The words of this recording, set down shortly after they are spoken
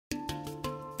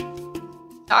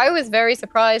I was very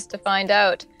surprised to find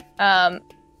out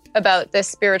about this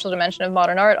spiritual dimension of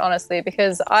modern art, honestly,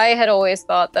 because I had always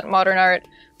thought that modern art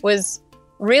was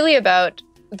really about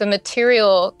the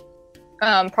material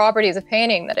properties of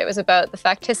painting, that it was about the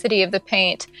facticity of the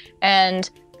paint and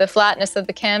the flatness of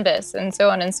the canvas and so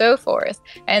on and so forth.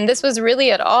 And this was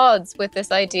really at odds with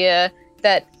this idea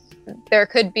that there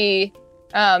could be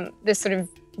this sort of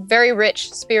very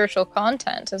rich spiritual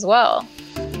content as well.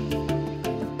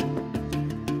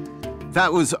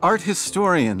 That was art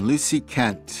historian Lucy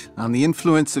Kent on the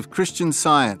influence of Christian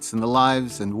Science in the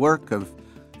lives and work of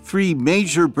three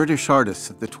major British artists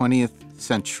of the 20th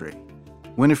century,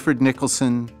 Winifred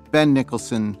Nicholson, Ben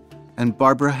Nicholson, and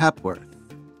Barbara Hepworth.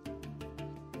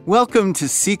 Welcome to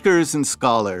Seekers and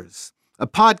Scholars, a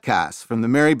podcast from the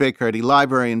Mary Baker Eddy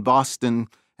Library in Boston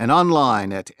and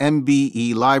online at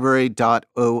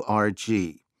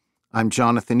mbelibrary.org. I'm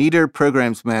Jonathan Eder,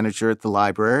 Programs Manager at the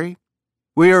library.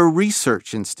 We are a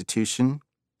research institution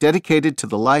dedicated to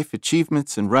the life,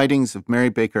 achievements, and writings of Mary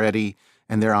Baker Eddy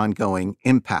and their ongoing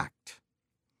impact.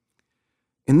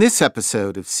 In this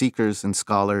episode of Seekers and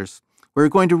Scholars, we're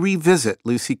going to revisit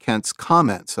Lucy Kent's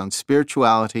comments on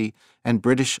spirituality and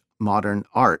British modern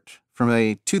art from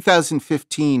a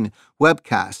 2015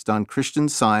 webcast on Christian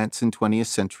Science in 20th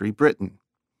century Britain.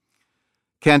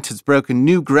 Kent has broken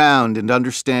new ground in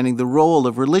understanding the role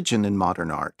of religion in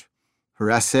modern art. Her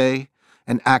essay,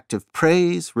 An Act of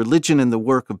Praise, Religion in the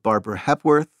Work of Barbara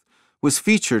Hepworth, was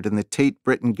featured in the Tate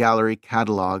Britain Gallery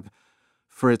catalog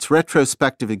for its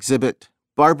retrospective exhibit,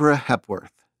 Barbara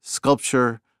Hepworth,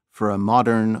 Sculpture for a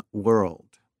Modern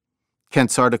World.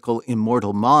 Kent's article,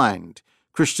 Immortal Mind,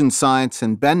 Christian Science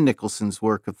and Ben Nicholson's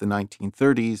work of the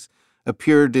 1930s,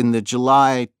 appeared in the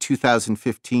July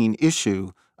 2015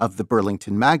 issue of the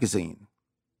Burlington Magazine.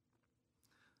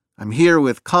 I'm here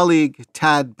with colleague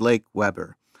Tad Blake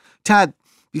Weber. Tad,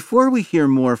 before we hear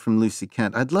more from Lucy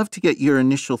Kent, I'd love to get your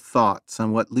initial thoughts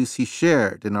on what Lucy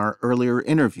shared in our earlier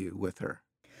interview with her.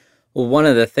 Well, one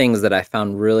of the things that I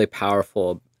found really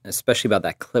powerful, especially about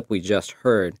that clip we just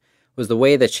heard, was the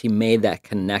way that she made that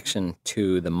connection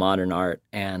to the modern art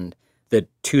and the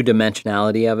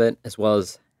two-dimensionality of it, as well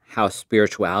as how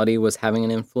spirituality was having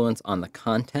an influence on the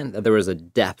content, that there was a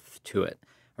depth to it,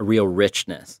 a real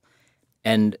richness.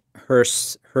 And her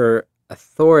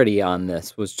authority on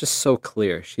this was just so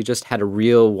clear. She just had a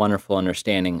real wonderful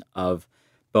understanding of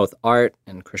both art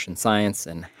and Christian Science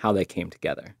and how they came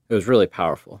together. It was really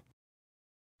powerful.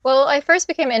 Well, I first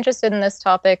became interested in this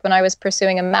topic when I was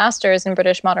pursuing a master's in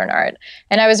British modern art,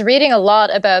 and I was reading a lot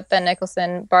about Ben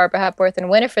Nicholson, Barbara Hepworth, and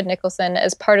Winifred Nicholson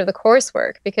as part of the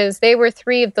coursework, because they were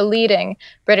three of the leading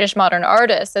British modern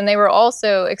artists, and they were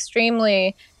also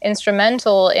extremely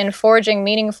instrumental in forging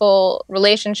meaningful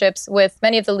relationships with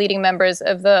many of the leading members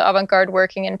of the avant-garde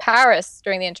working in Paris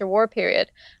during the interwar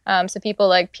period. So people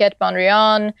like Piet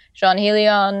Mondrian, Jean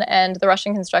Hélion, and the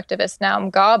Russian constructivist Naum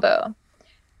Gabo.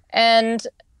 And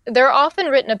they're often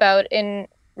written about in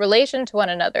relation to one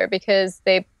another because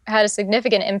they had a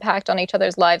significant impact on each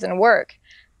other's lives and work.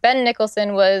 Ben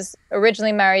Nicholson was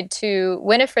originally married to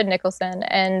Winifred Nicholson,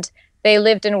 and they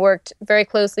lived and worked very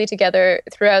closely together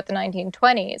throughout the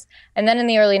 1920s. And then in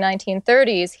the early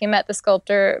 1930s, he met the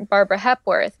sculptor Barbara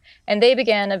Hepworth, and they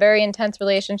began a very intense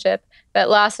relationship that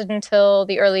lasted until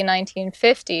the early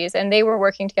 1950s, and they were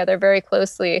working together very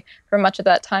closely for much of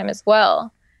that time as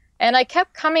well. And I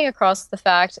kept coming across the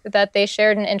fact that they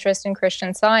shared an interest in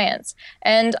Christian Science.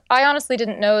 And I honestly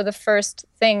didn't know the first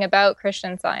thing about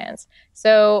Christian Science.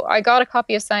 So I got a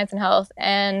copy of Science and Health,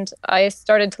 and I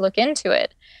started to look into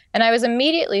it. And I was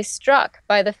immediately struck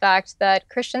by the fact that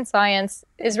Christian Science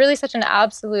is really such an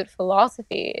absolute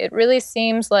philosophy. It really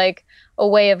seems like a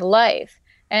way of life.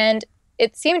 And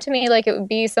it seemed to me like it would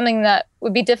be something that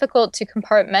would be difficult to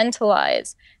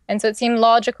compartmentalize. And so it seemed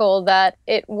logical that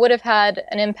it would have had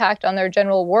an impact on their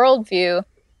general worldview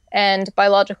and, by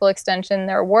logical extension,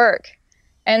 their work.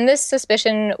 And this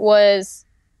suspicion was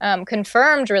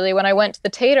confirmed, really, when I went to the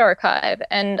Tate Archive.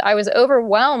 And I was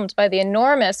overwhelmed by the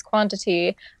enormous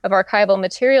quantity of archival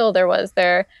material there was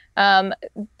there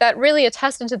that really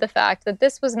attested to the fact that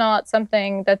this was not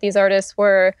something that these artists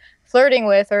were flirting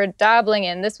with or dabbling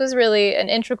in. This was really an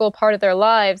integral part of their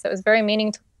lives that was very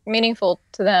meaningful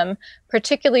to them,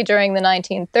 particularly during the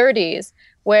 1930s,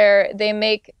 where they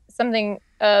make something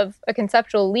of a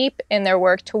conceptual leap in their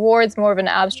work towards more of an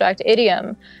abstract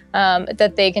idiom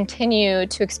that they continue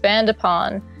to expand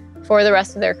upon for the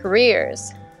rest of their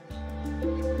careers.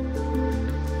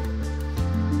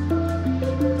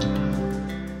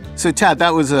 So, Tad,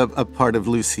 that was a part of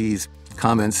Lucy's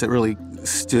comments that really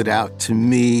stood out to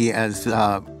me as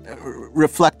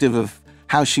reflective of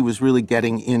how she was really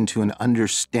getting into an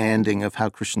understanding of how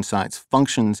Christian Science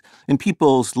functions in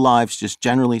people's lives, just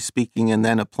generally speaking, and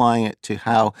then applying it to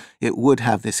how it would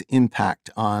have this impact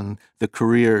on the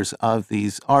careers of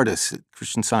these artists.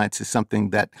 Christian Science is something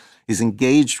that is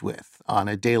engaged with on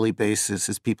a daily basis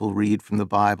as people read from the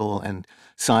Bible and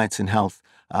science and health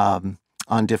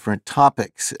on different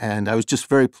topics. And I was just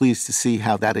very pleased to see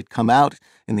how that had come out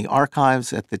in the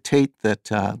archives at the Tate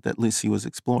that Lucy was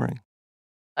exploring.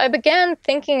 I began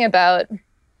thinking about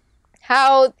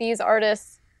how these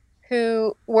artists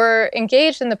who were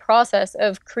engaged in the process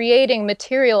of creating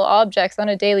material objects on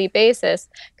a daily basis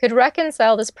could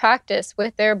reconcile this practice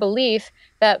with their belief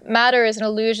that matter is an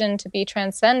illusion to be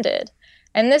transcended.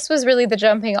 And this was really the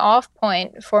jumping off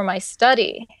point for my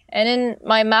study. And in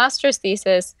my master's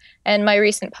thesis and my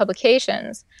recent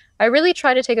publications, I really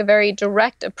try to take a very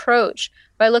direct approach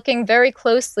by looking very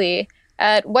closely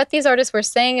at what these artists were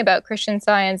saying about Christian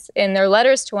Science in their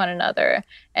letters to one another,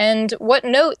 and what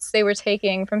notes they were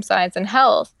taking from Science and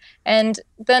Health, and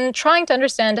then trying to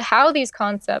understand how these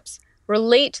concepts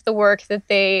relate to the work that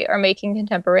they are making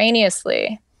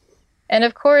contemporaneously. And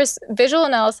of course, visual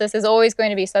analysis is always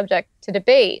going to be subject to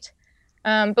debate.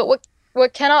 But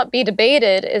what cannot be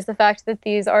debated is the fact that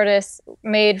these artists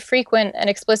made frequent and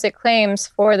explicit claims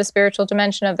for the spiritual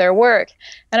dimension of their work.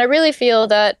 And I really feel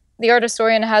that the art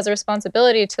historian has a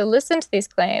responsibility to listen to these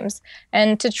claims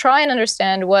and to try and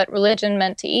understand what religion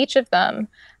meant to each of them,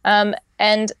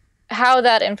 and how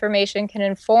that information can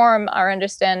inform our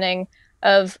understanding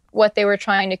of what they were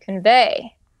trying to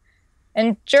convey.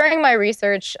 And during my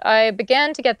research, I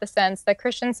began to get the sense that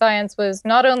Christian Science was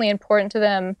not only important to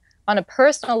them on a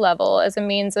personal level as a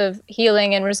means of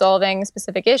healing and resolving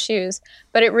specific issues,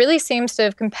 but it really seems to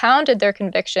have compounded their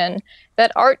conviction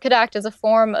that art could act as a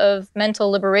form of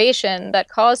mental liberation that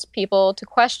caused people to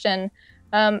question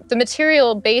the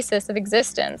material basis of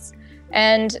existence,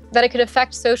 and that it could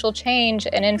affect social change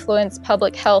and influence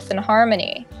public health and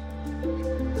harmony.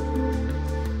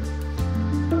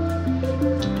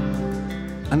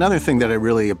 Another thing that I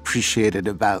really appreciated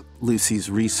about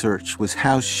Lucy's research was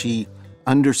how she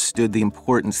understood the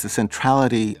importance, the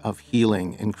centrality of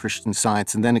healing in Christian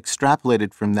Science, and then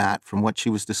extrapolated from that, from what she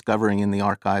was discovering in the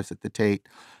archives at the Tate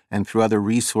and through other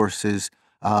resources,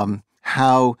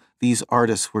 how these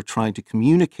artists were trying to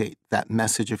communicate that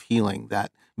message of healing,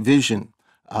 that vision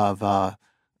of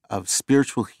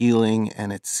spiritual healing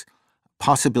and its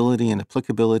possibility and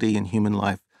applicability in human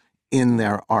life in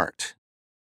their art.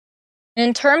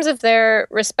 In terms of their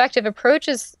respective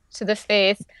approaches to the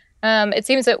faith, it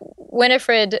seems that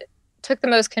Winifred took the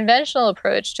most conventional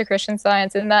approach to Christian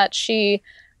Science in that she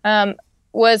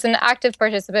was an active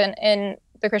participant in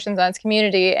the Christian Science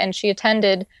community, and she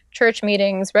attended church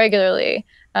meetings regularly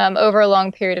over a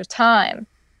long period of time.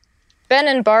 Ben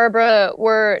and Barbara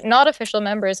were not official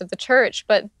members of the church,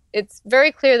 but it's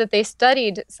very clear that they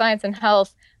studied Science and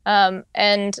Health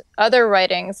and other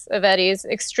writings of Eddy's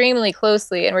extremely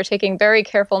closely and were taking very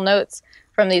careful notes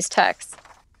from these texts.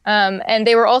 And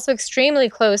they were also extremely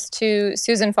close to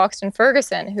Susan Foxton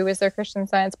Ferguson, who was their Christian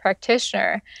Science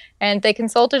practitioner. And they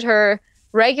consulted her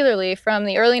regularly from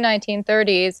the early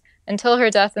 1930s until her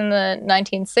death in the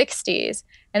 1960s.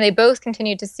 And they both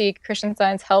continued to seek Christian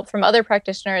Science help from other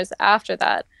practitioners after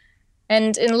that.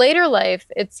 And in later life,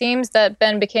 it seems that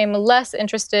Ben became less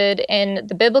interested in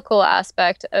the biblical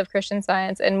aspect of Christian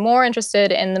Science and more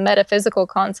interested in the metaphysical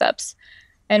concepts.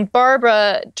 And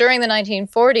Barbara, during the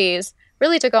 1940s,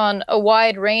 really took on a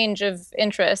wide range of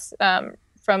interests,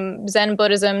 from Zen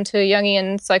Buddhism to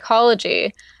Jungian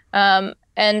psychology.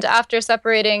 And after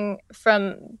separating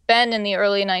from Ben in the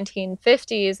early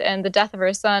 1950s and the death of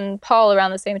her son, Paul,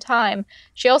 around the same time,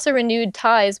 she also renewed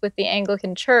ties with the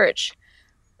Anglican Church.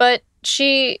 But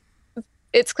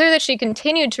it's clear that she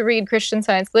continued to read Christian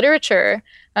Science literature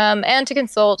and to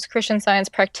consult Christian Science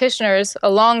practitioners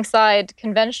alongside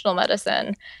conventional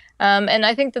medicine. And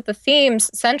I think that the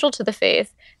themes central to the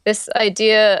faith, this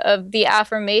idea of the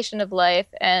affirmation of life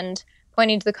and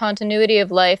pointing to the continuity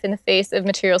of life in the face of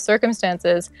material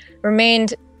circumstances,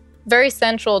 remained very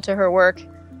central to her work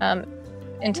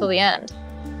until the end.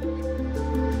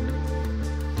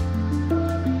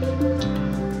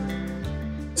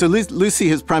 So Lucy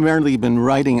has primarily been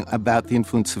writing about the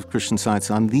influence of Christian Science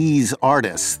on these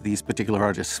artists, these particular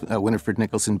artists, Winifred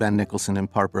Nicholson, Ben Nicholson,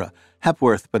 and Barbara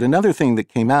Hepworth. But another thing that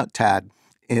came out, Tad,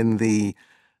 in the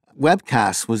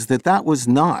webcast was that was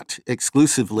not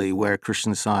exclusively where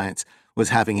Christian Science was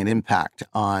having an impact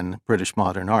on British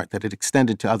modern art, that it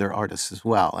extended to other artists as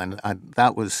well. And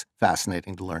that was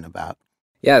fascinating to learn about.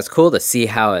 Yeah, it's cool to see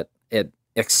how it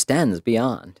extends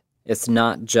beyond. it's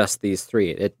not just these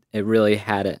three. It really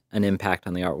had an impact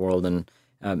on the art world in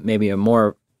maybe a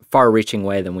more far-reaching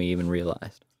way than we even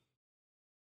realized.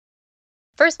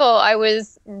 First of all, I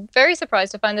was very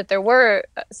surprised to find that there were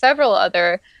several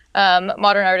other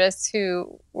modern artists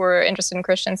who were interested in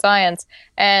Christian Science.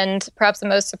 And perhaps the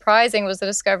most surprising was the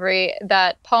discovery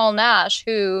that Paul Nash,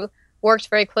 who worked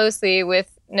very closely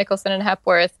with Nicholson and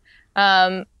Hepworth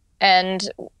and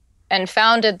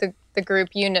founded the group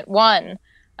Unit 1,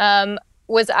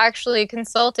 was actually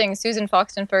consulting Susan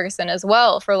Foxton Ferguson as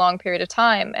well for a long period of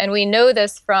time. And we know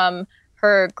this from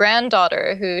her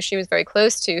granddaughter, who she was very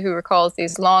close to, who recalls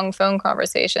these long phone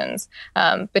conversations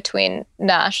between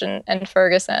Nash and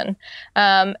Ferguson.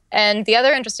 And the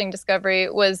other interesting discovery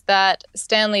was that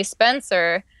Stanley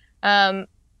Spencer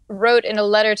wrote in a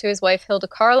letter to his wife, Hilda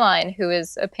Carline, who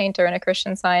is a painter and a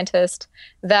Christian Scientist,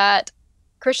 that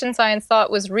Christian Science thought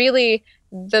was really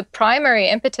the primary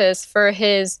impetus for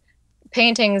his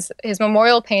paintings, his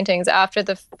memorial paintings after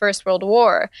the First World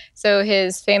War. So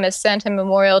his famous Santon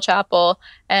Memorial Chapel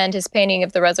and his painting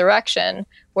of the Resurrection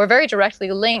were very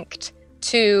directly linked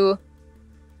to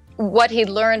what he'd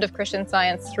learned of Christian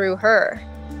Science through her.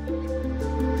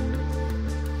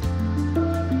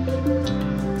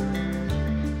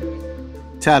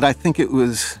 Tad, I think it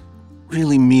was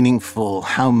really meaningful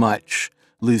how much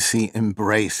Lucy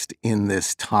embraced in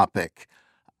this topic.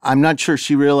 I'm not sure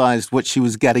she realized what she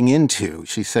was getting into.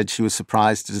 She said she was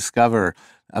surprised to discover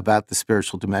about the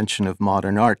spiritual dimension of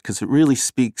modern art because it really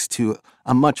speaks to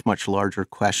a much, much larger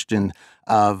question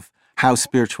of how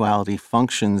spirituality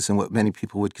functions in what many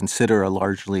people would consider a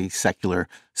largely secular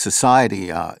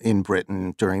society in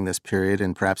Britain during this period,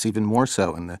 and perhaps even more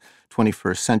so in the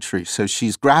 21st century. So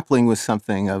she's grappling with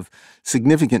something of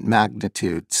significant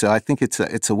magnitude. So I think it's a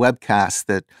webcast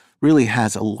that really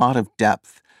has a lot of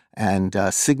depth and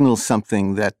signals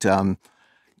something that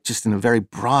just in a very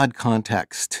broad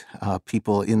context,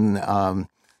 people in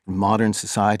modern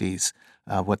societies,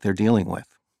 what they're dealing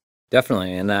with.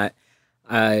 Definitely. And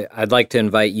I'd like to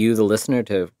invite you, the listener,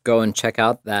 to go and check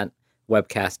out that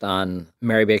webcast on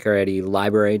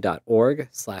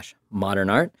marybakereddylibrary.org/modern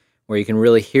art, where you can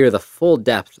really hear the full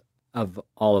depth of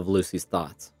all of Lucy's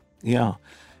thoughts. Yeah.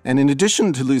 And in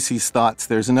addition to Lucy's thoughts,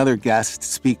 there's another guest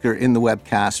speaker in the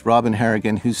webcast, Robin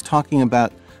Harrigan, who's talking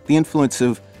about the influence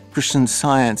of Christian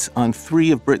Science on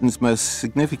three of Britain's most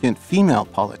significant female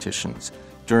politicians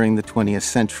during the 20th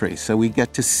century. So we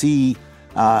get to see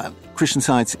Christian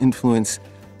Science influence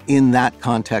in that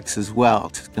context as well,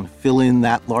 to kind of fill in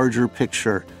that larger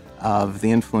picture of the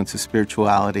influence of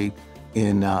spirituality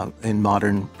in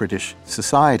modern British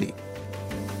society.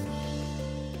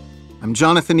 I'm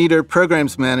Jonathan Eder,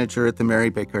 Programs Manager at the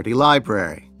Mary Baker Eddy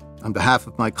Library. On behalf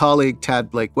of my colleague, Tad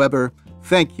Blake Weber,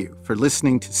 thank you for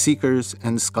listening to Seekers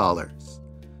and Scholars.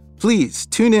 Please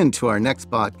tune in to our next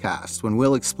podcast when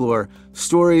we'll explore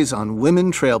stories on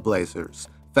women trailblazers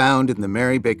found in the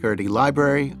Mary Baker Eddy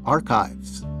Library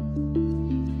archives.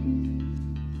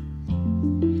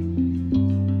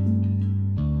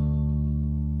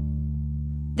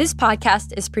 This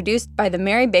podcast is produced by the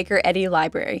Mary Baker Eddy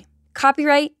Library.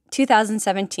 Copyright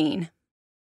 2017.